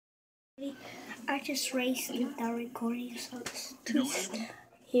I just raced without recording, so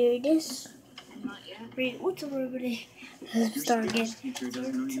here it is. Wait, what's up, everybody? Let's start again. So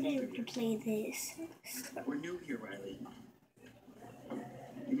today we're gonna play this. We're new here, Riley.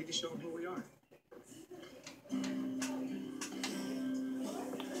 We need to show them who we are.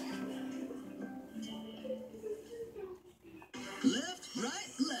 Left, right,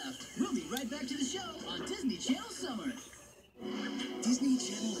 left. We'll be right back to the show on Disney Channel Summer. Disney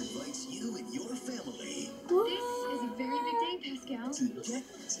Channel invites you and your family. This is a very big day, Pascal. To get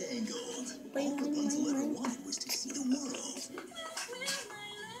tangled. All the Bunzel ever wanted was to see the world.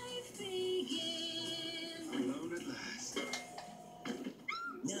 Alone at last.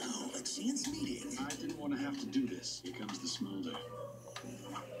 Now, a chance meeting. I didn't want to have to do this. Here comes the smolder.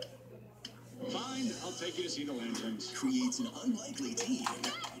 Fine, I'll take you to see the lanterns. Creates an unlikely team.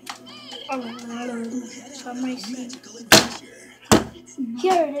 Oh, hello. So my seat. Magical adventure.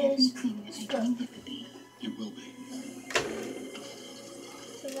 Here it is. It will be.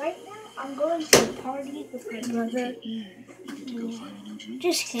 So right now, I'm going to a party with my brother. You get to go find a new juice.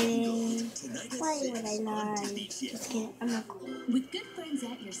 Just kidding. Why would I lie? Just kidding. I'm not cool. With good friends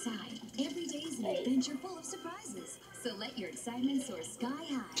at your side, every day is an adventure full of surprises. So let your excitement soar sky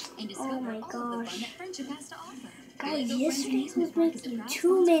high and discover Oh my all of the gosh. fun that friendship has to offer. Guys, yesterday was making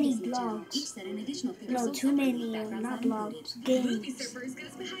too many vlogs. No, too many, not vlogs, games. Surfers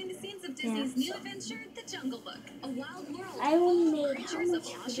goes behind the scenes of Disney's new adventure, The Jungle Book, a wild world I only made how creatures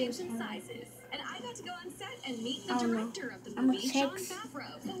much of all shapes videos and have I? sizes. And I got to go on set and meet the I don't know. director of the I'm a movie, Sean 6.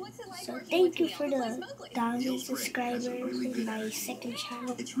 Favreau. So what's it like So working thank with you Neil for who the plays Mowgli? 1,000 subscribers in my second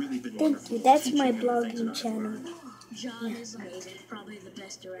channel. It's really been Thank wonderful. you. That's my Teaching you things blogging about channel. John is amazing, probably the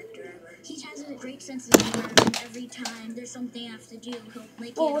best director ever. He has a great sense of humor, and every time there's something I have to do, he'll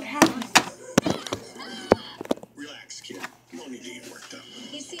make Oh, it what all happened? Relax, kid. You don't need to get worked up.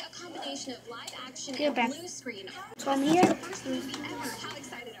 You see a combination of live action Get and back. blue screen. So I'm here. First movie ever. How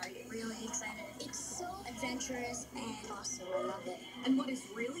excited are you? really excited. It's so adventurous and awesome. I love it. And what is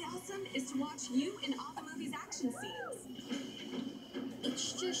really awesome is to watch you in all the movie's action scenes.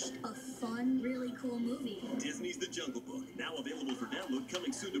 It's just a fun, really cool movie. Disney's The Jungle Book, now available for download,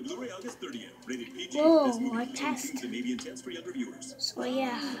 coming soon to Blu-ray August 30th. Rated PG. Whoa, This movie I contains passed. scenes that may be intense for younger viewers. So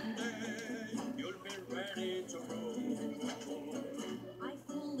yeah. You'll be ready to roll. I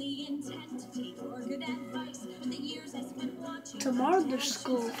fully intend to take your good advice. The years I spent watching. Tomorrow there's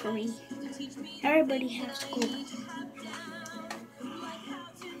school for me. Teach me Everybody has school. like how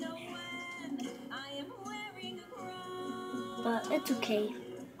to know when I am wearing a crown. But it's okay.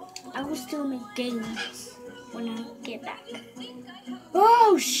 I will still make games when I get back.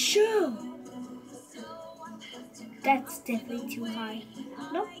 Oh shoot! That's definitely too high.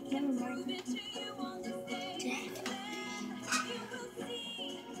 Nope, never mind. Damn.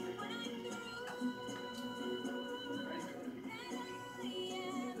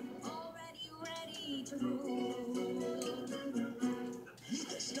 Meet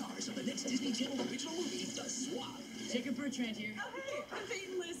the stars of the next Disney Channel original movie, The Swap. Jacob Bertrand here. Oh, hey, I'm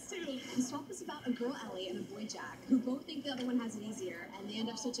Peyton Liz too. The swap is about a girl Ellie and a boy Jack who both think the other one has it easier, and they end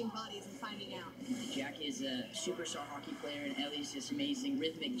up switching bodies and finding out. Jack is a superstar hockey player, and Ellie's this amazing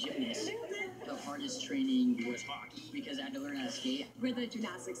rhythmic gymnast. The hardest training was hockey because I had to learn how to skate. Rhythmic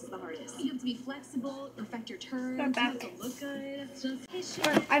gymnastics is the hardest. You have to be flexible, perfect your turn, I'm back. to look good. So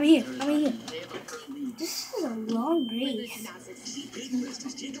I'm here. I'm here. They have a pro league. This is a long rhythmic race. gymnastics. See Peyton List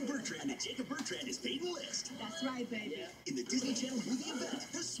is Jacob Bertrand, and Jacob Bertrand is Peyton List. That's right, baby. In the Disney Channel movie event,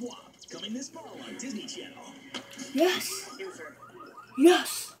 The Swap, coming this fall on Disney Channel. Yes. Here, sir.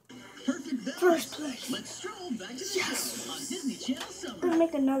 Yes. Perfect balance. First place. Let's stroll back to the Yes. show on Disney Channel I'm Summer. gonna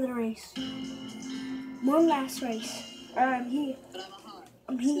make another race. One last race. I'm here.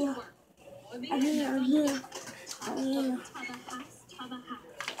 I'm here. I'm here. I'm here. I'm here.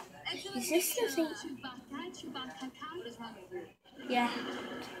 Is this the same? Yeah.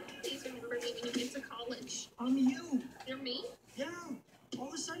 Please remember me when you get to college. I'm you. You're me? Yeah. All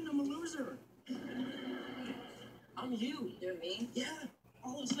of a sudden, I'm a loser. I'm you. You're me. Yeah.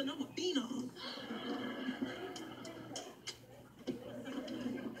 All of a sudden, I'm a phenom.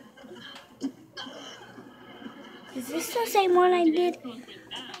 Is this the same one I did?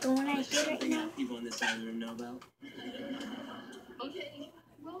 The one I did right now? People on this side of the room know about. Okay.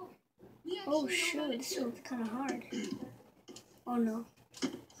 Well, we actually Oh know shoot, about it this too. one's kind of hard. Oh no.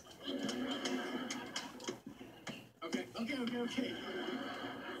 Okay.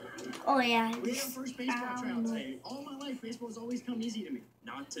 Oh yeah. We have first baseball I don't tryout know. today. All my life, baseball's always come easy to me.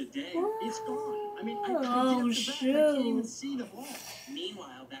 Not today. Oh. It's gone. I mean, I Oh, get the bat, I can't even shoot. see the ball.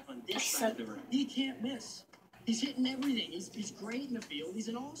 Meanwhile, back on I this side of the suck. room. He can't miss. He's hitting everything. He's great in the field. He's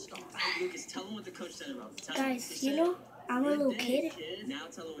an all-star. Lucas, tell him what the coach said about him. Guys, you know, I'm a little kid. Now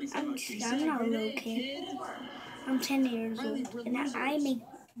tell him what he said about you. I'm not a little kid. I'm 10 years old, and I make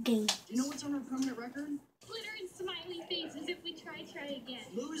games. Do you know what's on our permanent record? Glitter and smiley faces if we try again.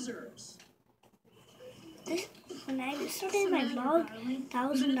 Losers. When I started my blog, that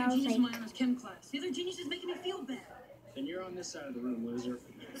was when I was like, chem class. The other genius is making me feel bad. And you're on this side of the room, loser.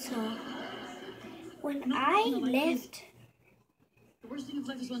 so when I left, The worst thing of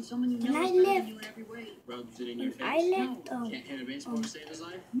life is when someone you When know I is better than left- you in every way. Rubbed it in your face. I left Can't hit a baseball to save his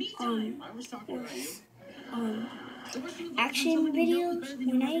life. Me time. I was talking about you. The worst thing of life is when action someone you know is videos, better than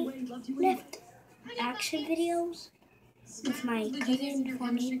you when in every I way, loved you anyway. left action videos with my cousin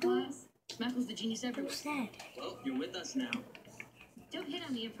Juanito, Smackle's the genius so everywhere. sad. Well, you're with us now. Don't hit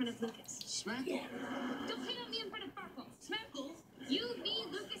on me in front of Lucas. Smackle. Don't hit on me in front of Farkle. Smackle. You, me,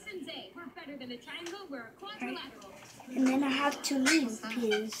 Lucas, and Zay. We're better than a triangle. We're a quadrilateral. And then I have to leave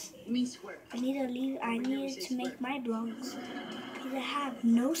because You mean square. I need to leave. I needed to make my blogs because I have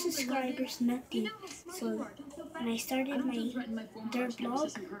no subscribers, nothing. So when I started my third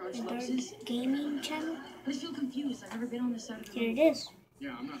blog, my third gaming channel, I just feel confused. I've never been on this side of the here room. it is.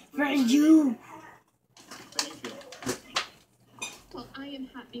 Yeah, I'm not. For you. How do you feel? Well, I am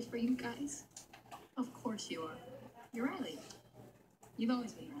happy for you guys. Of course you are. You're Riley. You've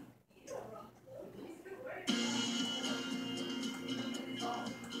always been one.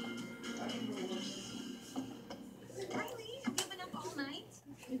 Riley, have you been up all night?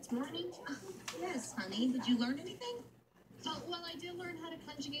 It's morning. Yes, honey. Did you learn anything? Well, I did learn how to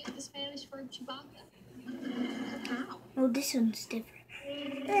conjugate the Spanish verb Chewbacca. How? Oh, this one's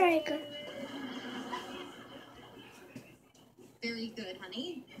different. Alright, good. Very good,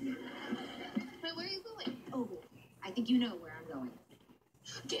 honey. Wait, where are you going? Oh, I think you know where I'm going.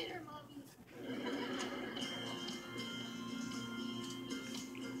 Get her, Mommy.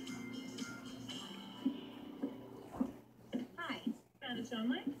 Hi. Found it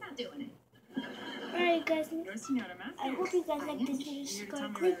online? Not doing it. Alright, guys. Yo, señora, ¿me I hope you guys like this video.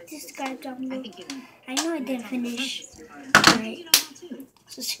 Subscribe. Click subscribe down I below. think you know. I know I didn't finish. I Alright, think you know how to.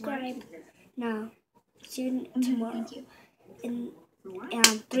 subscribe now. See you tomorrow. Thank you. In For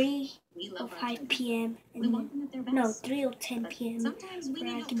what? 3 We or love our 5 children. p.m. We and want them at their best. no, 3 or 10 p.m. Sometimes we where need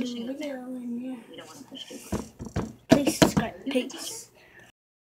I help can do pushing a them there. video and yeah. We don't want to push too far. Please subscribe. You have a Peace.